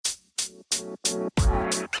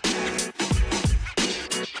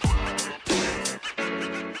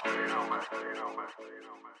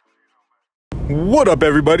What up,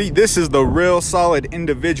 everybody? This is the Real Solid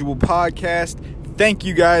Individual Podcast. Thank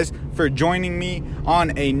you guys for joining me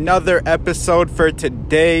on another episode for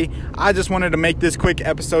today. I just wanted to make this quick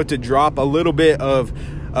episode to drop a little bit of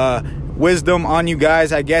wisdom on you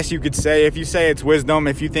guys, I guess you could say. If you say it's wisdom,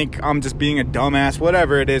 if you think I'm just being a dumbass,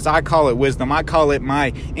 whatever it is, I call it wisdom. I call it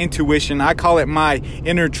my intuition. I call it my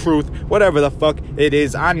inner truth, whatever the fuck it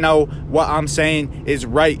is. I know what I'm saying is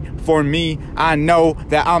right for me. I know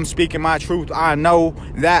that I'm speaking my truth. I know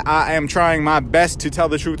that I am trying my best to tell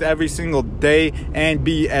the truth every single day and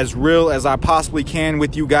be as real as I possibly can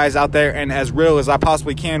with you guys out there, and as real as I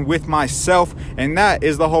possibly can with myself. And that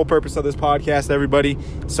is the whole purpose of this podcast, everybody.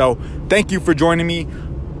 So thank you for joining me.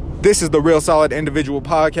 This is the Real Solid Individual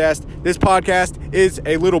Podcast. This podcast is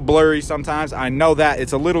a little blurry sometimes. I know that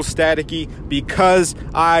it's a little staticky because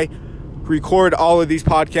I record all of these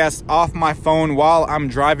podcasts off my phone while I'm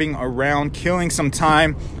driving around, killing some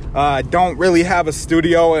time. I don't really have a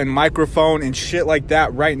studio and microphone and shit like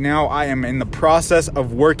that right now. I am in the process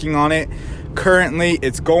of working on it. Currently,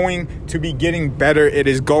 it's going to be getting better. It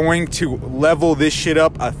is going to level this shit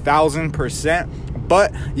up 1,000%.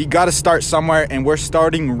 But you got to start somewhere, and we're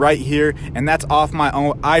starting right here, and that's off my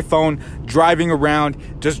own iPhone, driving around,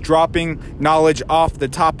 just dropping knowledge off the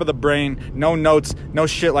top of the brain. No notes, no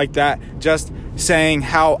shit like that. Just saying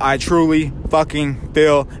how I truly fucking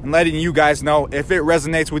feel and letting you guys know. If it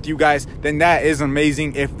resonates with you guys, then that is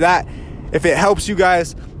amazing. If it helps you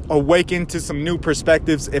guys awaken to some new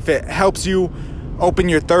perspectives, if it helps you open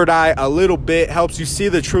your third eye a little bit, helps you see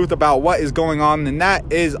the truth about what is going on, then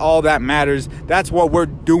that is all that matters. That's what we're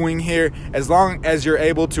doing here. As long as you're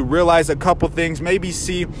able to realize a couple things, maybe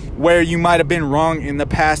see where you might have been wrong in the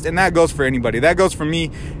past, and that goes for anybody. That goes for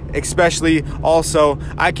me especially. Also,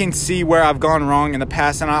 I can see where I've gone wrong in the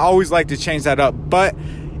past, and I always like to change that up. But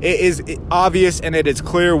it is obvious and it is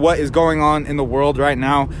clear what is going on in the world right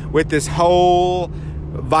now with this whole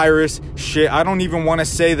virus shit. I don't even want to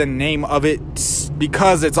say the name of it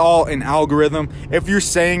because it's all an algorithm. If you're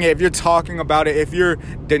saying it, if you're talking about it, if you're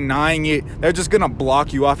denying it, they're just gonna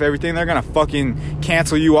block you off everything. They're gonna fucking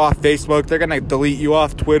cancel you off Facebook. They're gonna delete you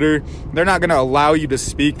off Twitter. They're not gonna allow you to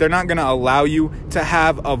speak. They're not gonna allow you to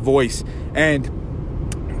have a voice. And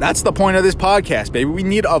that's the point of this podcast, baby. We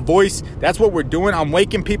need a voice. That's what we're doing. I'm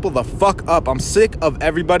waking people the fuck up. I'm sick of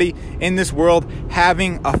everybody in this world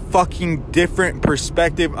having a fucking different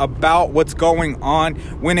perspective about what's going on,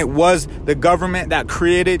 when it was the government that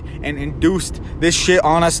created and induced this shit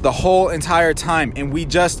on us the whole entire time. And we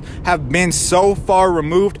just have been so far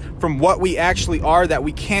removed from what we actually are that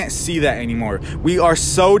we can't see that anymore. We are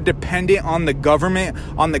so dependent on the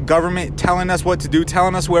government telling us what to do,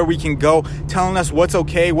 telling us where we can go, telling us what's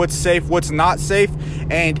okay, what's safe, what's not safe.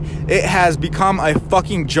 And it has become a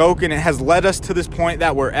fucking joke, and it has led us to this point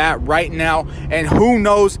that we're at right now. And who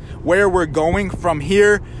knows where we're going from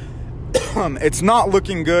here. It's not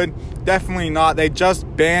looking good. Definitely not. They just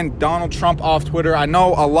banned Donald Trump off Twitter. I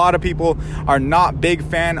know a lot of people are not big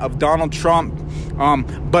fan of Donald Trump,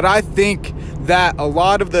 but I think that a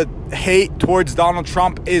lot of the hate towards Donald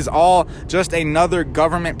Trump is all just another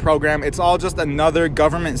government program. It's all just another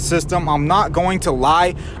government system. I'm not going to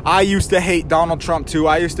lie. I used to hate Donald Trump too.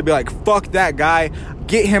 I used to be like, fuck that guy.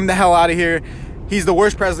 Get him the hell out of here. He's the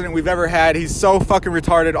worst president we've ever had. He's so fucking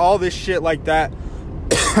retarded. All this shit like that.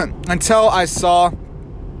 Until I saw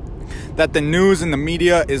that the news and the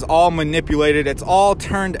media is all manipulated. It's all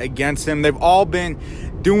turned against him. They've all been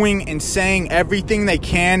doing and saying everything they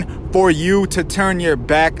can for you to turn your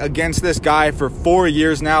back against this guy for 4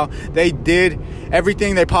 years now. They did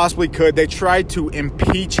everything they possibly could. They tried to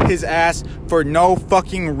impeach his ass for no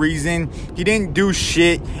fucking reason. He didn't do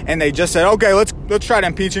shit, and they just said, okay, let's try to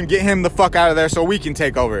impeach him, get him the fuck out of there so we can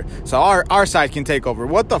take over, so our side can take over.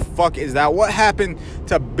 What the fuck is that? What happened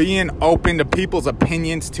to being open to people's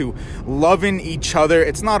opinions, to loving each other?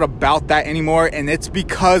 It's not about that anymore, and it's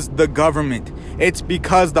because the government. It's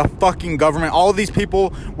because the fucking government. All of these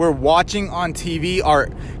people we're watching on TV are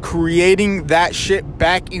creating that shit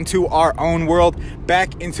back into our own world,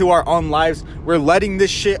 back into our own lives. We're letting this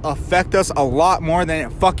shit affect us a lot more than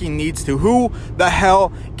it fucking needs to. Who the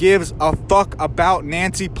hell gives a fuck about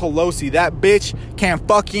Nancy Pelosi? That bitch can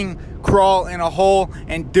fucking crawl in a hole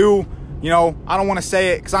and do, you know, I don't want to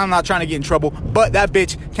say it because I'm not trying to get in trouble, but that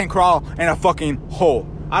bitch can crawl in a fucking hole.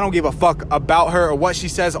 I don't give a fuck about her or what she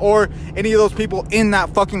says or any of those people in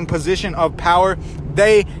that fucking position of power.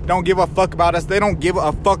 They don't give a fuck about us. They don't give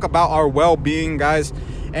a fuck about our well-being, guys.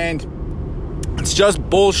 And it's just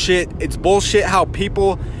bullshit. It's bullshit how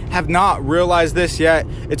people have not realized this yet.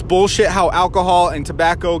 It's bullshit how alcohol and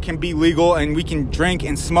tobacco can be legal and we can drink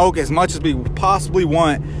and smoke as much as we possibly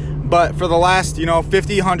want. But for the last,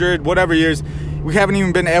 50, 100, whatever years, we haven't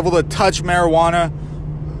even been able to touch marijuana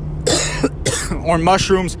or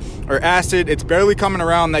mushrooms or acid. It's barely coming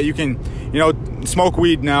around that you can, smoke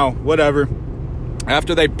weed now, whatever.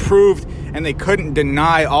 After they proved and they couldn't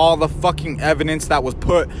deny all the fucking evidence that was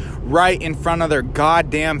put right in front of their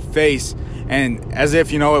goddamn face. And as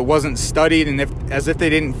if, it wasn't studied, and as if they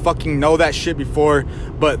didn't fucking know that shit before,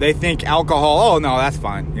 but they think alcohol, oh no, that's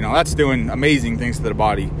fine. That's doing amazing things to the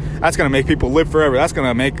body. That's going to make people live forever. That's going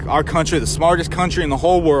to make our country the smartest country in the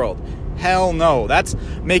whole world. Hell no. That's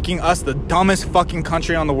making us the dumbest fucking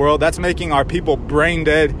country on the world. That's making our people brain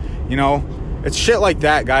dead, It's shit like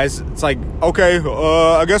that, guys. It's like, okay,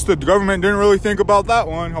 I guess the government didn't really think about that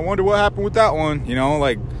one. I wonder what happened with that one,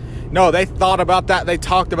 No, they thought about that. They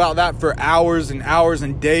talked about that for hours and hours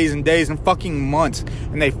and days and fucking months.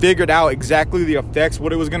 And they figured out exactly the effects,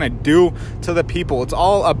 what it was going to do to the people. It's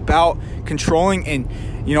all about controlling and,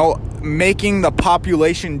 making the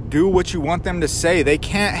population do what you want them to say. They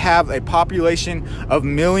can't have a population of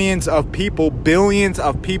millions of people, billions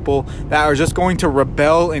of people that are just going to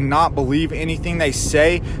rebel and not believe anything they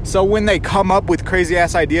say. So when they come up with crazy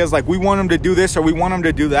ass ideas like we want them to do this or we want them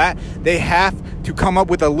to do that, they have to come up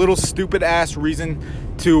with a little stupid ass reason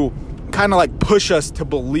to kind of like push us to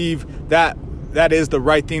believe that that is the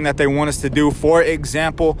right thing that they want us to do. For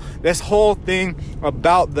example, this whole thing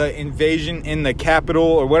about the invasion in the Capitol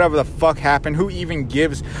or whatever the fuck happened, who even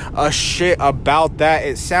gives a shit about that?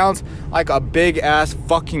 It sounds like a big ass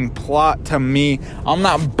fucking plot to me. I'm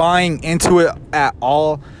not buying into it at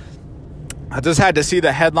all. I just had to see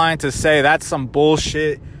the headline to say that's some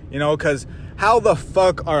bullshit, because how the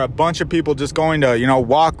fuck are a bunch of people just going to,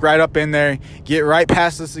 walk right up in there, get right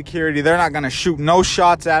past the security? They're not going to shoot no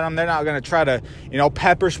shots at them. They're not going to try to,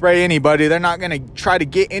 pepper spray anybody. They're not going to try to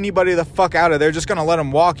get anybody the fuck out of there. They're just going to let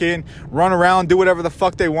them walk in, run around, do whatever the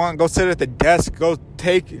fuck they want, go sit at the desk, go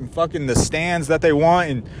take fucking the stands that they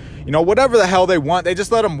want, and, whatever the hell they want. They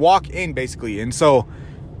just let them walk in, basically. And so,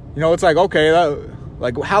 it's like, okay,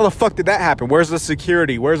 like, how the fuck did that happen? Where's the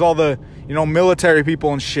security? Where's all the, military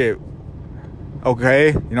people and shit?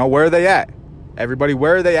 Okay, where are they at? Everybody,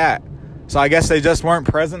 where are they at? So I guess they just weren't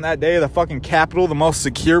present that day. The fucking Capitol, the most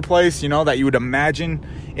secure place, that you would imagine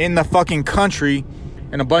in the fucking country.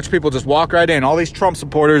 And a bunch of people just walk right in. All these Trump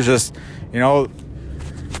supporters just,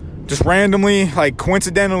 just randomly, like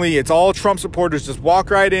coincidentally, it's all Trump supporters just walk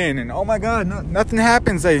right in. And oh my God, nothing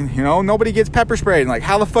happens. They, nobody gets pepper sprayed. And like,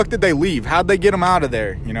 how the fuck did they leave? How'd they get them out of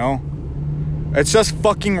there? It's just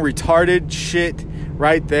fucking retarded shit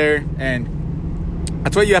right there. And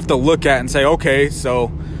that's what you have to look at and say, okay,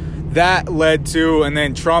 so that led to, and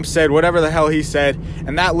then Trump said whatever the hell he said,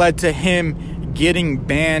 and that led to him getting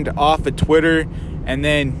banned off of Twitter, and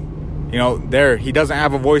then, there, he doesn't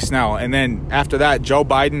have a voice now, and then after that, Joe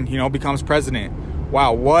Biden, becomes president.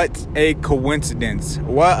 Wow, what a coincidence.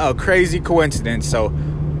 What a crazy coincidence. So,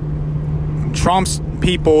 Trump's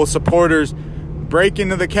people, supporters, break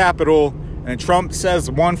into the Capitol, and Trump says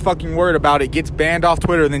one fucking word about it, gets banned off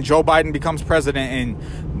Twitter, and then Joe Biden becomes president,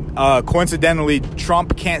 and coincidentally,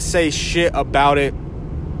 Trump can't say shit about it.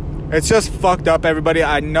 It's just fucked up, everybody.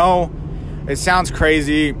 I know it sounds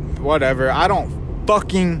crazy, whatever. I don't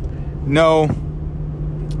fucking know.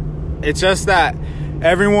 It's just that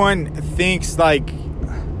everyone thinks like,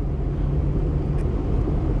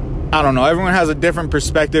 I don't know. Everyone has a different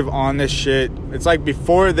perspective on this shit. It's like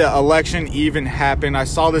before the election even happened, I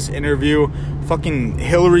saw this interview, fucking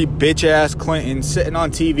Hillary bitch-ass Clinton sitting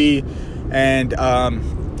on TV,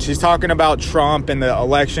 and she's talking about Trump and the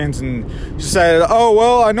elections, and she said, oh,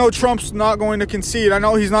 well, I know Trump's not going to concede. I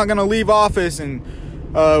know he's not going to leave office, and,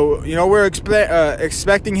 we're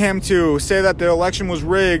expecting him to say that the election was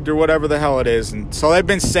rigged or whatever the hell it is. And so they've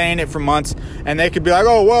been saying it for months, and they could be like,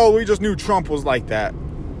 oh, well, we just knew Trump was like that.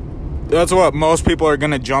 That's what most people are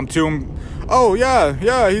going to jump to him. Oh,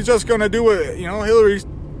 yeah, he's just going to do what, Hillary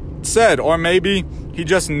said. Or maybe he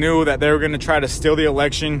just knew that they were going to try to steal the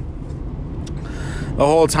election the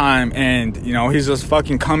whole time. And, he's just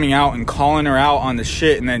fucking coming out and calling her out on the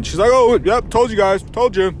shit. And then she's like, oh, yep, told you guys,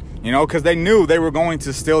 told you. Because they knew they were going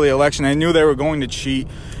to steal the election. They knew they were going to cheat.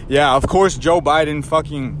 Yeah, of course, Joe Biden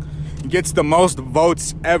fucking gets the most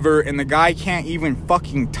votes ever. And the guy can't even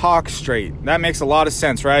fucking talk straight. That makes a lot of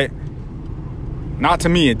sense, right? Not to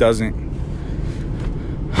me, it doesn't.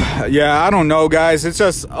 Yeah, I don't know, guys. It's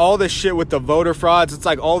just all this shit with the voter frauds. It's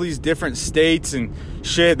like all these different states and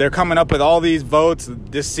shit. They're coming up with all these votes,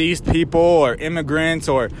 deceased people or immigrants,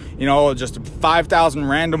 or, you know, just 5,000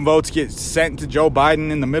 random votes get sent to Joe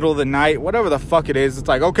Biden in the middle of the night. Whatever the fuck it is. It's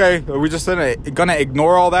like, okay, are we just gonna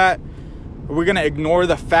ignore all that? Are we gonna ignore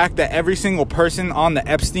the fact that every single person on the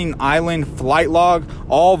Epstein Island flight log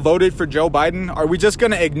all voted for Joe Biden? Are we just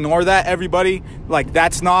gonna ignore that, everybody? Like,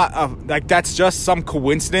 that's not that's just some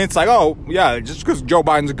coincidence. Like, oh yeah, just because Joe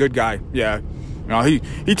Biden's a good guy. Yeah, you know,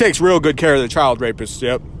 he takes real good care of the child rapists.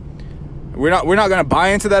 Yep. We're not gonna buy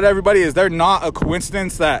into that, everybody. Is there not a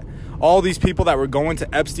coincidence that all these people that were going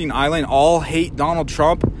to Epstein Island all hate Donald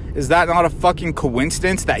Trump? Is that not a fucking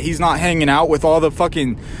coincidence that he's not hanging out with all the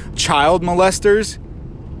fucking child molesters?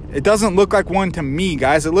 It doesn't look like one to me,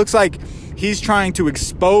 guys. It looks like he's trying to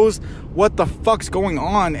expose what the fuck's going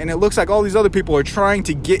on, and it looks like all these other people are trying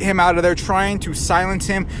to get him out of there, trying to silence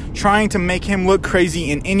him, trying to make him look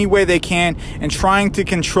crazy in any way they can, and trying to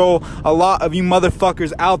control a lot of you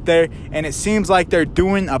motherfuckers out there. And it seems like they're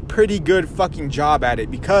doing a pretty good fucking job at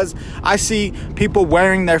it, because I see people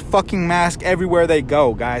wearing their fucking mask everywhere they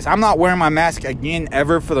go, guys. I'm not wearing my mask again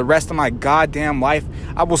ever for the rest of my goddamn life.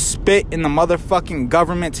 I will spit in the motherfucking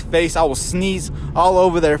government's face. I will sneeze all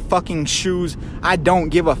over their fucking shoes. I don't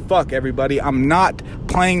give a fuck, everybody. I'm not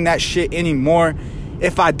playing that shit anymore.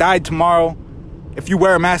 If I died tomorrow, if you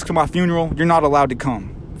wear a mask to my funeral, you're not allowed to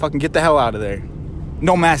come. Fucking get the hell out of there.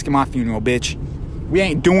 No mask at my funeral, bitch. We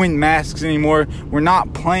ain't doing masks anymore. We're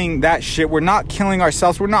not playing that shit. We're not killing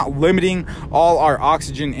ourselves. We're not limiting all our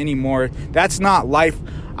oxygen anymore. That's not life.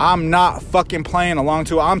 I'm not fucking playing along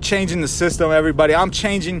to it. I'm changing the system, everybody. I'm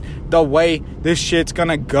changing the way this shit's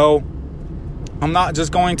gonna go. I'm not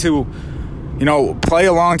just going to, you know, play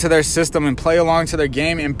along to their system and play along to their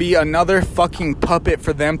game and be another fucking puppet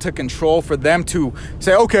for them to control, for them to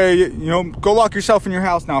say, okay, you know, go lock yourself in your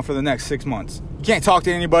house now for the next 6 months. You can't talk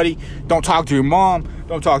to anybody. Don't talk to your mom.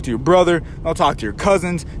 Don't talk to your brother. Don't talk to your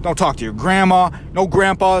cousins. Don't talk to your grandma. No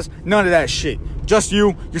grandpas. None of that shit. Just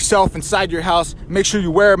you, yourself, inside your house. Make sure you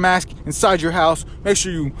wear a mask inside your house. Make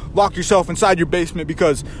sure you lock yourself inside your basement,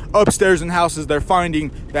 because upstairs in houses, they're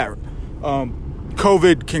finding that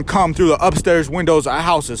COVID can come through the upstairs windows of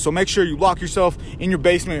houses. So make sure you lock yourself in your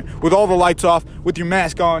basement with all the lights off, with your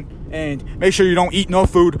mask on, and make sure you don't eat no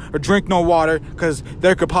food or drink no water, because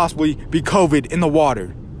there could possibly be COVID in the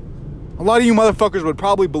water. A lot of you motherfuckers would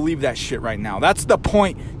probably believe that shit right now. That's the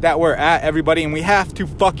point that we're at, everybody, and we have to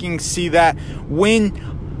fucking see that. Why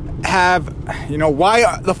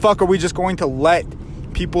the fuck are we just going to let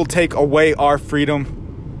people take away our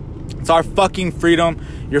freedom? It's our fucking freedom.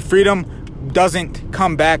 Your freedom doesn't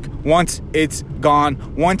come back once it's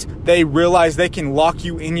gone. Once they realize they can lock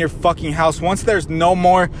you in your fucking house, once there's no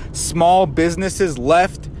more small businesses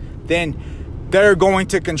left, then they're going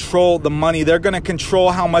to control the money. They're going to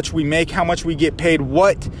control how much we make, how much we get paid,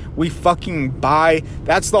 what we fucking buy.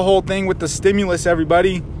 That's the whole thing with the stimulus,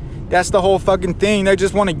 everybody. That's the whole fucking thing. They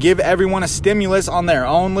just want to give everyone a stimulus on their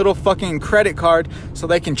own little fucking credit card, so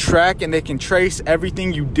they can track and they can trace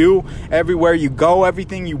everything you do, everywhere you go,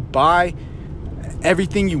 everything you buy,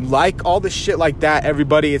 everything you like, all this shit like that,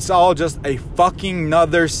 everybody. It's all just a fucking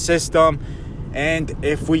nother system. And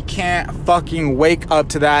if we can't fucking wake up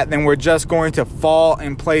to that, then we're just going to fall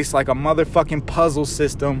in place like a motherfucking puzzle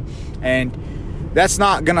system. And that's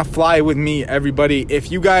not gonna fly with me, everybody.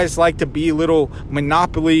 If you guys like to be little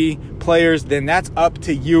Monopoly players, then that's up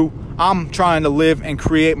to you. I'm trying to live and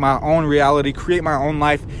create my own reality, create my own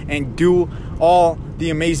life, and do all the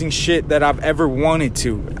amazing shit that I've ever wanted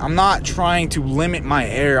to. I'm not trying to limit my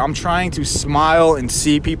air. I'm trying to smile and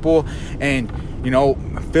see people and, you know,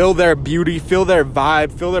 feel their beauty, feel their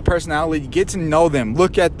vibe, feel their personality, get to know them,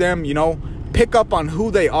 look at them, you know, pick up on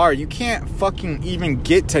who they are. You can't fucking even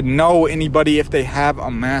get to know anybody if they have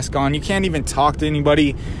a mask on. You can't even talk to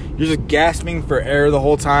anybody. You're just gasping for air the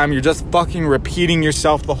whole time. You're just fucking repeating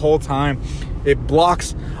yourself the whole time. It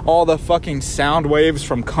blocks all the fucking sound waves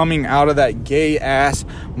from coming out of that gay ass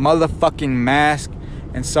motherfucking mask.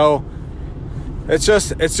 And so it's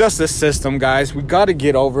just a system, guys. We got to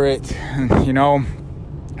get over it. You know,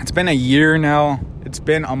 it's been a year now. It's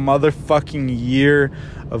been a motherfucking year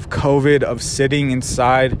of COVID, of sitting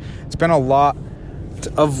inside. It's been a lot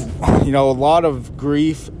of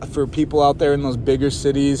grief for people out there in those bigger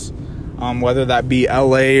cities, whether that be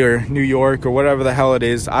LA or New York or whatever the hell it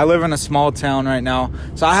is. I live in a small town right now,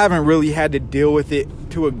 so I haven't really had to deal with it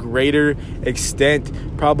to a greater extent,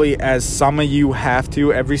 probably as some of you have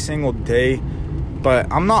to every single day.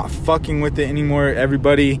 But I'm not fucking with it anymore,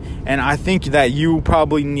 everybody. And I think that you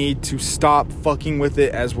probably need to stop fucking with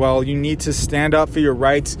it as well. You need to stand up for your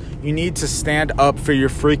rights. You need to stand up for your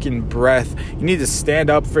freaking breath. You need to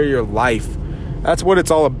stand up for your life. That's what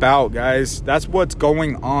it's all about, guys. That's what's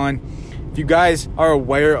going on. If you guys are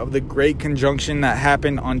aware of the Great Conjunction that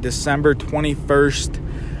happened on December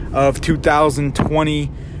 21st of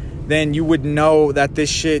 2020, then you would know that this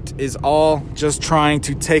shit is all just trying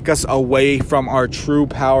to take us away from our true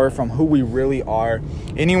power, from who we really are.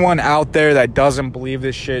 Anyone out there that doesn't believe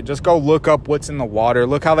this shit, just go look up what's in the water.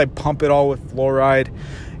 Look how they pump it all with fluoride.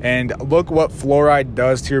 And look what fluoride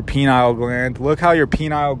does to your pineal gland. Look how your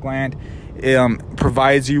pineal gland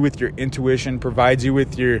provides you with your intuition, provides you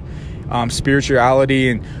with your spirituality,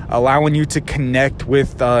 and allowing you to connect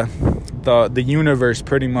with the universe,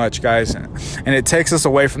 pretty much, guys. And it takes us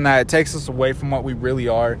away from that. It takes us away from what we really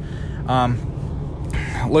are.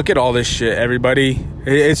 Look at all this shit, everybody.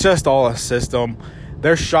 It's just all a system.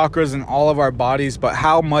 There's chakras in all of our bodies, but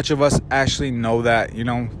how much of us actually know that? You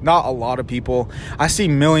know, not a lot of people. I see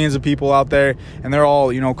millions of people out there, and they're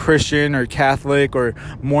all, Christian or Catholic or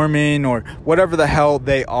Mormon or whatever the hell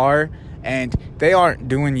they are, and they aren't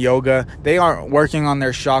doing yoga. They aren't working on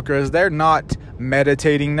their chakras. They're not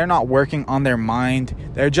meditating. They're not working on their mind.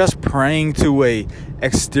 They're just praying to a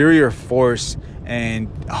exterior force and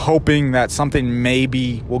hoping that something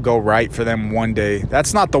maybe will go right for them one day.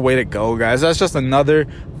 That's not the way to go, guys. That's just another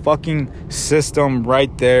fucking system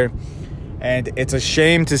right there. And it's a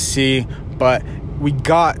shame to see, but we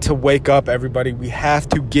got to wake up, everybody. We have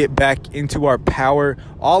to get back into our power.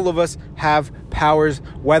 All of us have powers,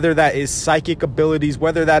 whether that is psychic abilities,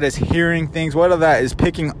 whether that is hearing things, whether that is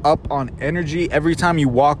picking up on energy. Every time you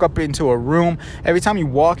walk up into a room, every time you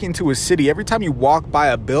walk into a city, every time you walk by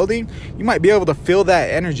a building, you might be able to feel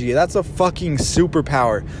that energy. That's a fucking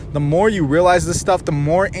superpower. The more you realize this stuff, the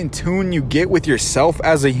more in tune you get with yourself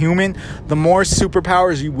as a human, the more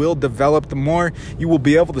superpowers you will develop, the more you will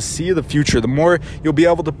be able to see the future, the more you'll be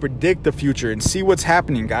able to predict the future and see what's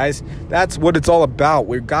happening, guys. That's what it's all about.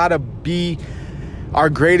 We've got to be our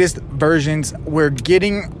greatest versions. We're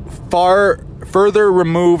getting further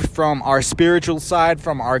removed from our spiritual side,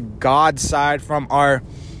 from our God side, from our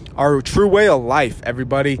true way of life,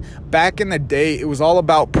 everybody. Back in the day, it was all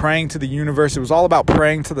about praying to the universe. It was all about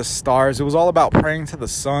praying to the stars. It was all about praying to the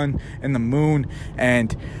sun and the moon.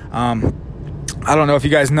 And I don't know if you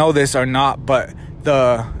guys know this or not, but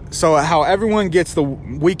so how everyone gets the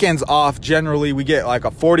weekends off, generally we get like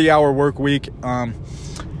a 40-hour work week,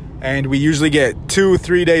 and we usually get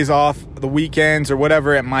 2-3 days off the weekends or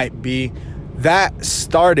whatever it might be. That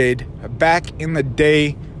started back in the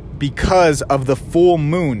day because of the full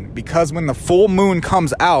moon. Because when the full moon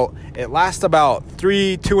comes out, it lasts about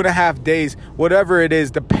 2.5 days, whatever it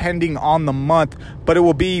is, depending on the month. But it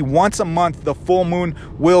will be once a month, the full moon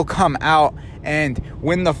will come out. And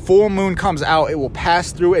when the full moon comes out, it will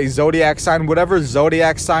pass through a zodiac sign, whatever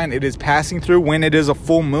zodiac sign it is passing through when it is a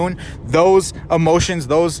full moon. Those emotions,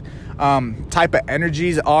 those type of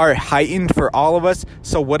energies are heightened for all of us.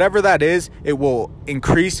 So whatever that is, it will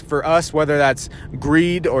increase for us, whether that's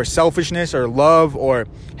greed or selfishness or love or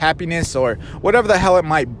happiness or whatever the hell it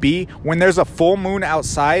might be. When there's a full moon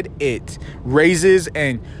outside, it raises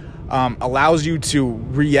and allows you to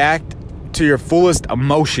react to your fullest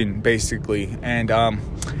emotion, basically. And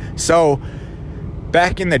so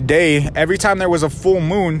back in the day, every time there was a full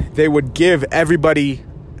moon, they would give everybody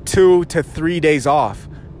 2 to 3 days off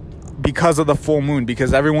because of the full moon,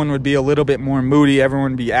 because everyone would be a little bit more moody,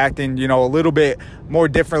 everyone would be acting, a little bit more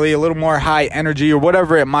differently, a little more high energy or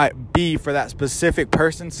whatever it might be for that specific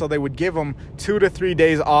person. So they would give them 2 to 3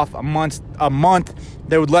 days off a month.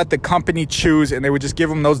 They would let the company choose, and they would just give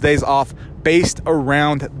them those days off based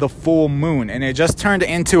around the full moon. And it just turned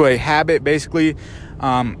into a habit, basically.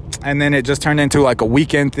 And then it just turned into like a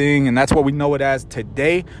weekend thing, and that's what we know it as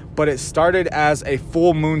today. But it started as a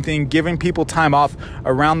full moon thing, giving people time off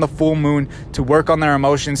around the full moon to work on their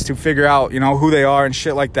emotions, to figure out, who they are and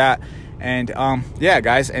shit like that. And yeah,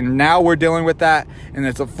 guys, and now we're dealing with that, and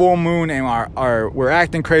it's a full moon, and we're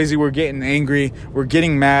acting crazy, we're getting angry, we're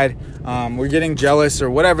getting mad, we're getting jealous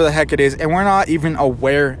or whatever the heck it is, and we're not even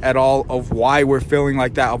aware at all of why we're feeling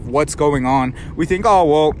like that, of what's going on. We think, oh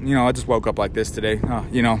well, I just woke up like this today,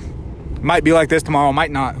 might be like this tomorrow,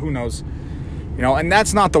 might not, who knows. And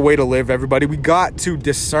that's not the way to live, everybody. We got to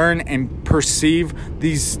discern and perceive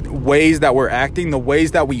these ways that we're acting, the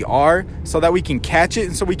ways that we are, so that we can catch it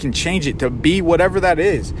and so we can change it to be whatever that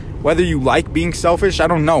is. Whether you like being selfish, I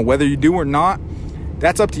don't know. Whether you do or not,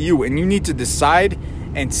 that's up to you. And you need to decide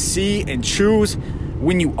and see and choose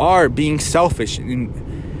when you are being selfish.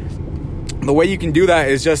 And the way you can do that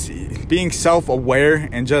is just being self-aware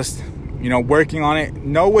and just, working on it.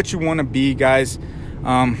 Know what you want to be, guys.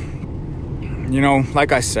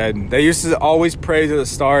 Like I said, they used to always pray to the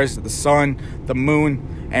stars, the sun, the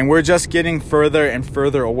moon, and we're just getting further and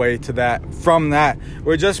further away from that.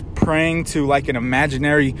 We're just praying to like an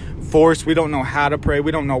imaginary force. We don't know how to pray.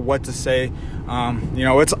 We don't know what to say.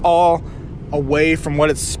 It's all away from what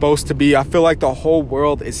it's supposed to be. I feel like the whole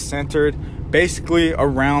world is centered basically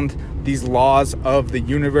around these laws of the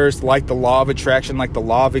universe, like the law of attraction, like the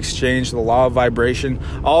law of exchange, the law of vibration,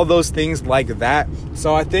 all those things like that.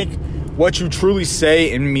 So I think what you truly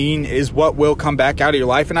say and mean is what will come back out of your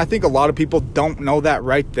life. And I think a lot of people don't know that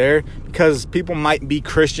right there, because people might be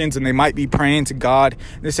Christians and they might be praying to God.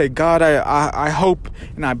 They say, God, I hope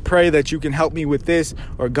and I pray that you can help me with this,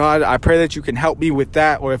 or God, I pray that you can help me with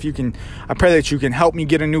that, or I pray that you can help me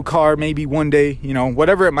get a new car maybe one day,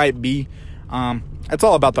 whatever it might be. It's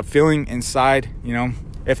all about the feeling inside.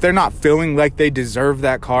 If they're not feeling like they deserve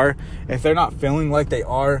that car, if they're not feeling like they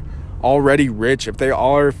are already rich, if they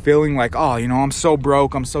are feeling like, I'm so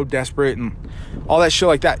broke, I'm so desperate, and all that shit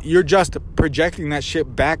like that, you're just projecting that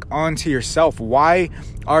shit back onto yourself. Why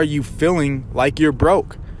are you feeling like you're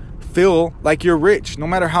broke? Feel like you're rich. No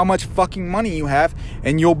matter how much fucking money you have,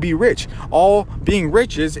 and you'll be rich. All being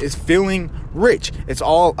rich is feeling rich. It's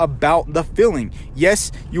all about the feeling.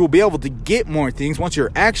 Yes, you will be able to get more things once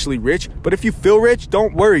you're actually rich, but if you feel rich,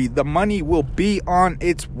 don't worry, the money will be on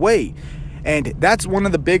its way. And that's one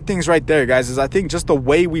of the big things right there, guys, is I think just the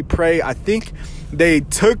way we pray. I think they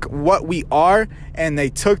took what we are and they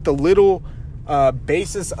took the little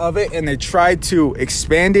basis of it and they tried to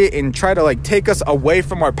expand it and try to take us away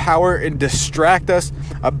from our power and distract us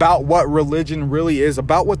about what religion really is,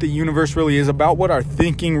 about what the universe really is, about what our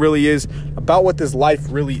thinking really is, about what this life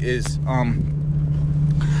really is.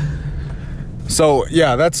 So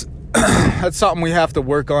yeah, that's that's something we have to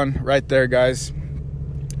work on right there, guys.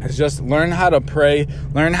 It's just learn how to pray,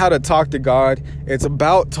 learn how to talk to God. It's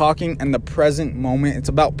about talking in the present moment. It's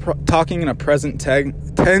about talking in a present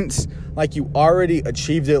tense, like you already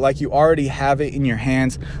achieved it, like you already have it in your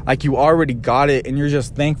hands, like you already got it, and you're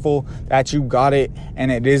just thankful that you got it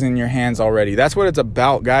and it is in your hands already. That's what it's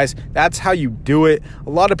about, guys. That's how you do it. A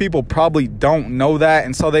lot of people probably don't know that,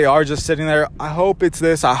 and so they are just sitting there, I hope it's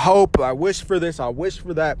this, I wish for this, I wish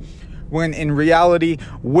for that. When in reality,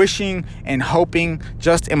 wishing and hoping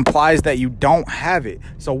just implies that you don't have it.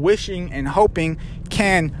 So wishing and hoping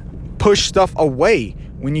can push stuff away.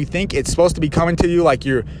 When you think it's supposed to be coming to you, like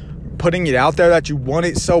you're putting it out there that you want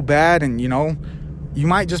it so bad, and you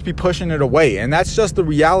might just be pushing it away. And that's just the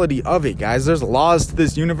reality of it, guys. There's laws to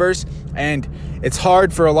this universe, and it's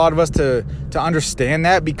hard for a lot of us to understand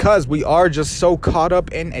that, because we are just so caught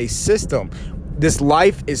up in a system. This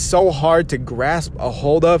life is so hard to grasp a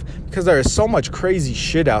hold of because there is so much crazy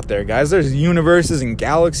shit out there, guys. There's universes and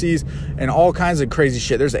galaxies and all kinds of crazy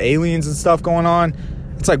shit. There's aliens and stuff going on.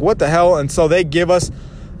 It's like, what the hell? And so they give us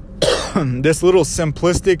this little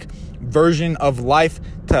simplistic version of life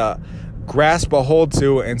to grasp a hold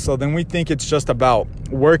to. And so then we think it's just about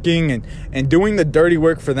working and doing the dirty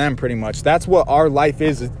work for them, pretty much. That's what our life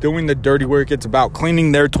is doing the dirty work. It's about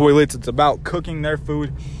cleaning their toilets. It's about cooking their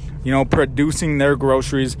food. Producing their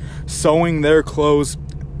groceries, sewing their clothes,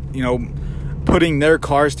 putting their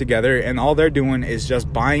cars together, and all they're doing is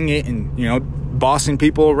just buying it and, bossing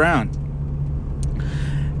people around.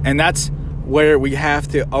 And that's where we have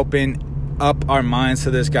to open up our minds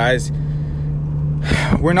to this, guys.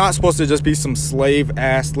 We're not supposed to just be some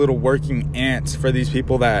slave-ass little working ants for these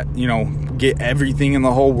people that, get everything in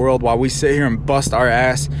the whole world while we sit here and bust our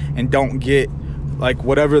ass and don't get,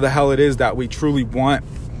 whatever the hell it is that we truly want.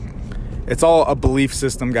 It's all a belief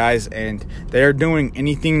system, guys, and they are doing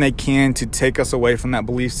anything they can to take us away from that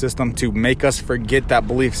belief system, to make us forget that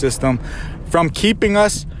belief system, from keeping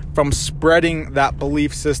us from spreading that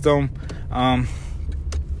belief system.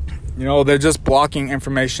 They're just blocking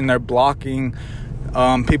information. They're blocking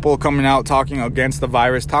people coming out talking against the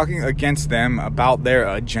virus, talking against them about their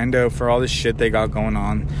agenda for all this shit they got going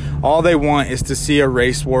on. All they want is to see a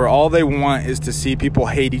race war. All they want is to see people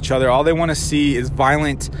hate each other. All they want to see is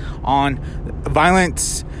violence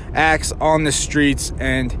acts on the streets,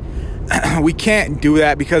 and we can't do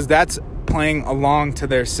that because that's playing along to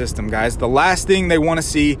their system, guys. The last thing they want to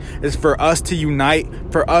see is for us to unite,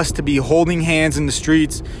 for us to be holding hands in the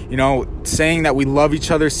streets, saying that we love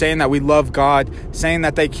each other, saying that we love God, saying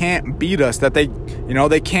that they can't beat us, that they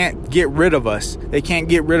can't get rid of us. They can't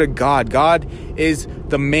get rid of God. God is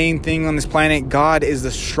the main thing on this planet. God is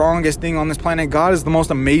the strongest thing on this planet. God is the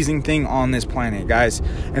most amazing thing on this planet, guys.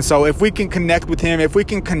 And so if we can connect with him, if we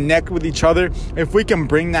can connect with each other, if we can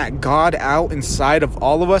bring that God out inside of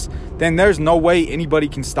all of us, then there's no way anybody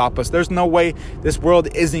can stop us. There's no way this world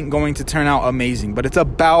isn't going to turn out amazing. But it's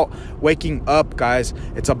about waking up, guys.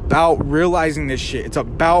 It's about realizing this shit. It's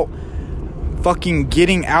about fucking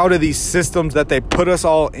getting out of these systems that they put us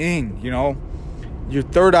all in, Your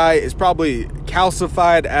third eye is probably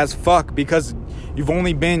calcified as fuck because you've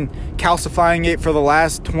only been calcifying it for the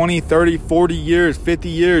last 20, 30, 40 years, 50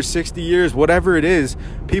 years, 60 years, whatever it is.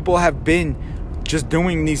 People have been just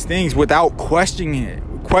doing these things without questioning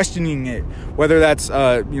it, whether that's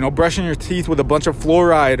brushing your teeth with a bunch of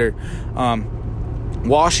fluoride or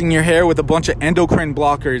washing your hair with a bunch of endocrine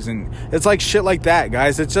blockers, and it's like shit like that,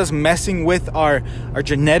 guys. It's just messing with our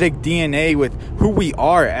genetic DNA, with who we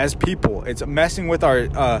are as people. It's messing with our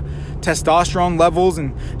testosterone levels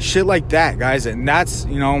and shit like that, guys. And that's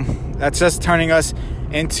just turning us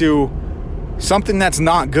into something that's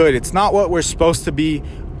not good. It's not what we're supposed to be.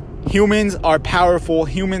 Humans are powerful.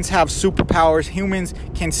 Humans have superpowers. Humans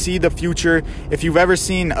can see the future. If you've ever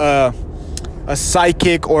seen a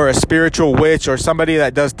psychic or a spiritual witch or somebody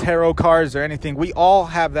that does tarot cards or anything, we all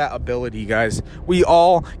have that ability, guys. We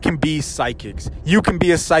all can be psychics. You can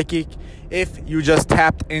be a psychic if you just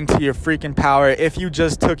tapped into your freaking power, if you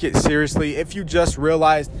just took it seriously, if you just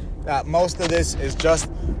realized that most of this is just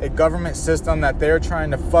a government system that they're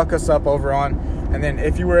trying to fuck us up over on. And then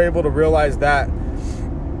if you were able to realize that,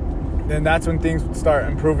 then that's when things would start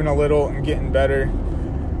improving a little and getting better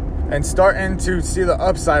and starting to see the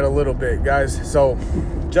upside a little bit, guys. So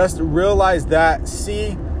just realize that.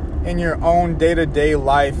 See in your own day-to-day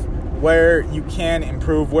life where you can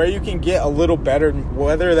improve, where you can get a little better,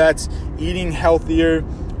 whether that's eating healthier,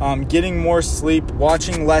 getting more sleep,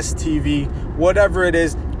 watching less TV, whatever it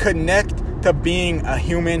is. Connect to being a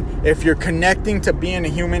human. If you're connecting to being a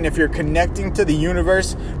human, if you're connecting to the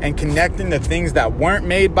universe and connecting to things that weren't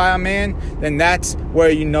made by a man, then that's where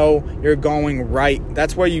you know you're going right.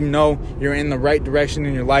 That's where you know you're in the right direction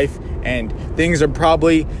in your life, and things are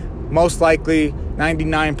probably most likely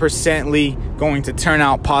 99%ly going to turn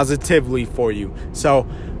out positively for you. So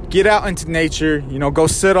get out into nature, go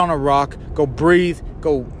sit on a rock, go breathe,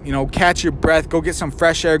 go, catch your breath, go get some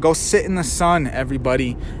fresh air, go sit in the sun,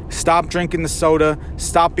 everybody. Stop drinking the soda,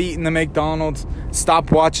 stop eating the McDonald's,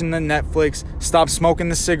 stop watching the Netflix, stop smoking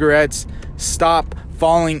the cigarettes, stop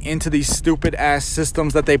falling into these stupid ass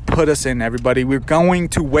systems that they put us in, everybody. We're going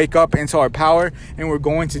to wake up into our power, and we're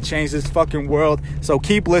going to change this fucking world. So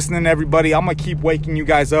keep listening, everybody. I'm going to keep waking you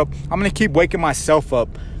guys up. I'm going to keep waking myself up.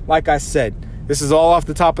 Like I said, this is all off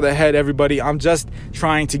the top of the head, everybody. I'm just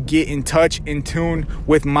trying to get in touch, in tune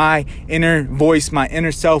with my inner voice, my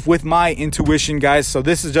inner self, with my intuition, guys. So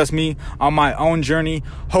this is just me on my own journey,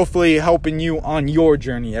 hopefully helping you on your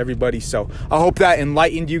journey, everybody. So I hope that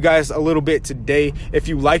enlightened you guys a little bit today. If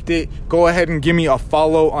you liked it, go ahead and give me a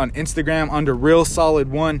follow on Instagram under Real Solid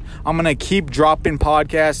One. I'm going to keep dropping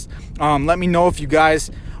podcasts. Let me know if you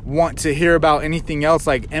guys want to hear about anything else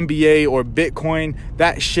like NBA or Bitcoin.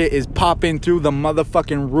 That shit is popping through the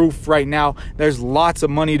motherfucking roof right now. There's lots of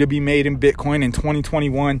money to be made in Bitcoin in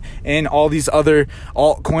 2021 and all these other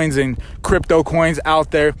altcoins and crypto coins out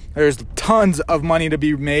there. There's tons of money to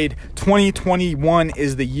be made. 2021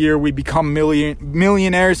 is the year we become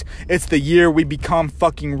millionaires. It's the year we become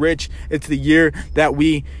fucking rich. It's the year that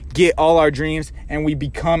we get all our dreams and we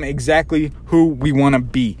become exactly who we want to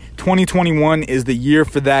be. 2021 is the year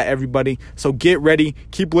for that, everybody. So get ready.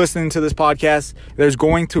 Keep listening to this podcast. There's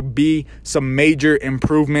going to be some major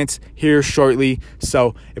improvements here shortly.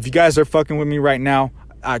 So if you guys are fucking with me right now,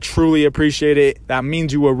 I truly appreciate it. That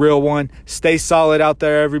means you a real one. Stay solid out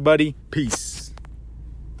there, everybody. Peace.